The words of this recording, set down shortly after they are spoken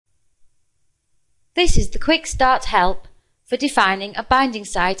This is the quick start help for defining a binding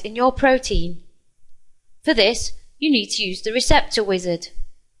site in your protein. For this, you need to use the Receptor wizard.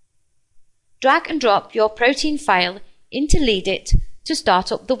 Drag and drop your protein file into LeadIT to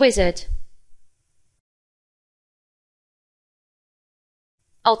start up the wizard.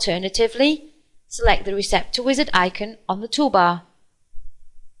 Alternatively, select the Receptor wizard icon on the toolbar.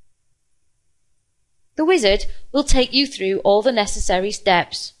 The wizard will take you through all the necessary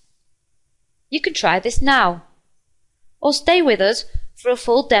steps. You can try this now, or stay with us for a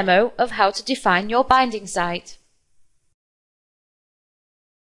full demo of how to define your binding site.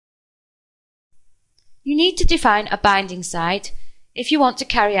 You need to define a binding site if you want to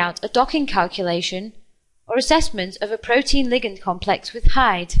carry out a docking calculation or assessment of a protein ligand complex with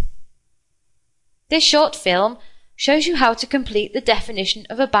Hyde. This short film shows you how to complete the definition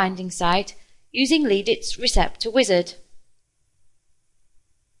of a binding site using LeadIT's Receptor wizard.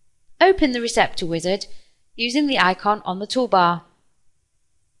 Open the Receptor wizard using the icon on the toolbar.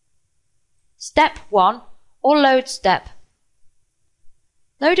 Step 1 or Load step.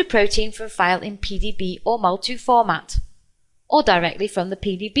 Load a protein from a file in PDB or Mol2 format, or directly from the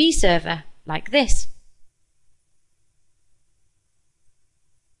PDB server, like this.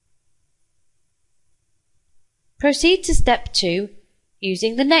 Proceed to Step 2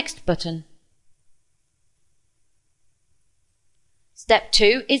 using the Next button. Step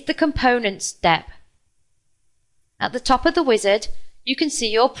 2 is the Components step. At the top of the wizard, you can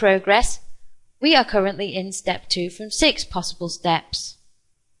see your progress. We are currently in Step 2 from 6 possible steps.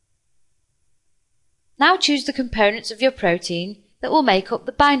 Now choose the components of your protein that will make up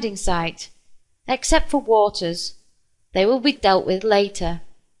the binding site, except for waters. They will be dealt with later.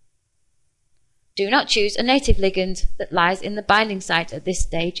 Do not choose a native ligand that lies in the binding site at this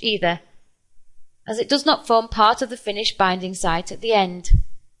stage either, as it does not form part of the finished binding site at the end.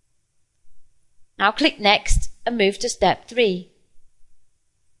 Now click Next and move to Step 3.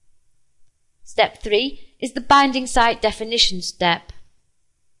 Step 3 is the binding site definition step.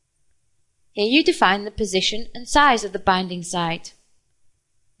 Here you define the position and size of the binding site.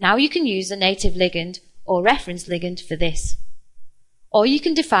 Now you can use the native ligand or reference ligand for this, or you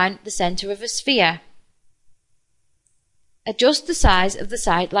can define the center of a sphere. Adjust the size of the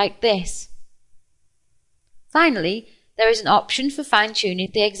site like this. Finally, there is an option for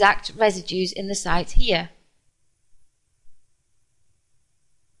fine-tuning the exact residues in the site here.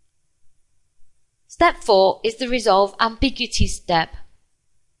 Step 4 is the Resolve Ambiguity step.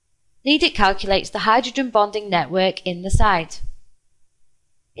 LeadIT calculates the hydrogen bonding network in the site.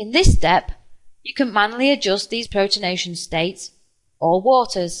 In this step, you can manually adjust these protonation states or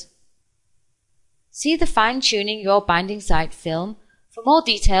waters. See the Fine-Tuning Your Binding Site film for more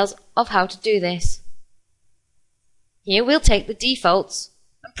details of how to do this. Here we'll take the defaults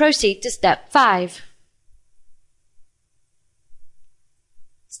and proceed to Step 5.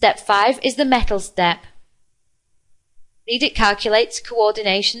 Step 5 is the Metal step. LeadIT calculates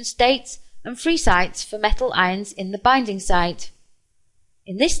coordination states and free sites for metal ions in the binding site.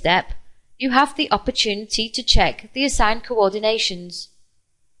 In this step, you have the opportunity to check the assigned coordinations.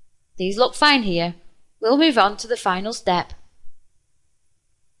 These look fine here. We'll move on to the final step.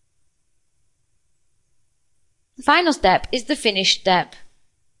 The final step is the Finish step.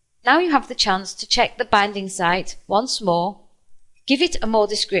 Now you have the chance to check the binding site once more, give it a more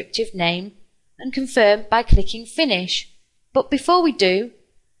descriptive name, and confirm by clicking Finish. But before we do,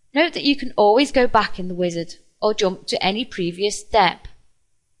 note that you can always go back in the wizard or jump to any previous step.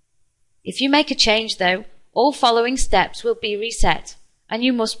 If you make a change though, all following steps will be reset and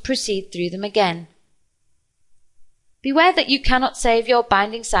you must proceed through them again. Beware that you cannot save your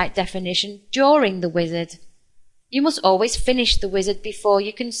binding site definition during the wizard. You must always finish the wizard before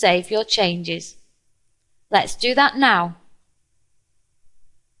you can save your changes. Let's do that now.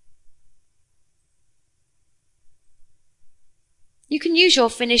 You can use your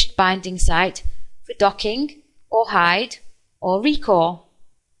finished binding site for docking or Hyde or ReCore.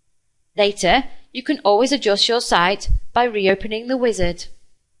 Later, you can always adjust your site by reopening the wizard.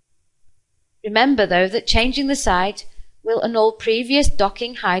 Remember though that changing the site will annul previous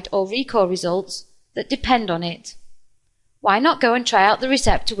docking, Hyde or ReCore results that depend on it. Why not go and try out the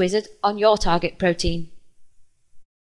Receptor wizard on your target protein?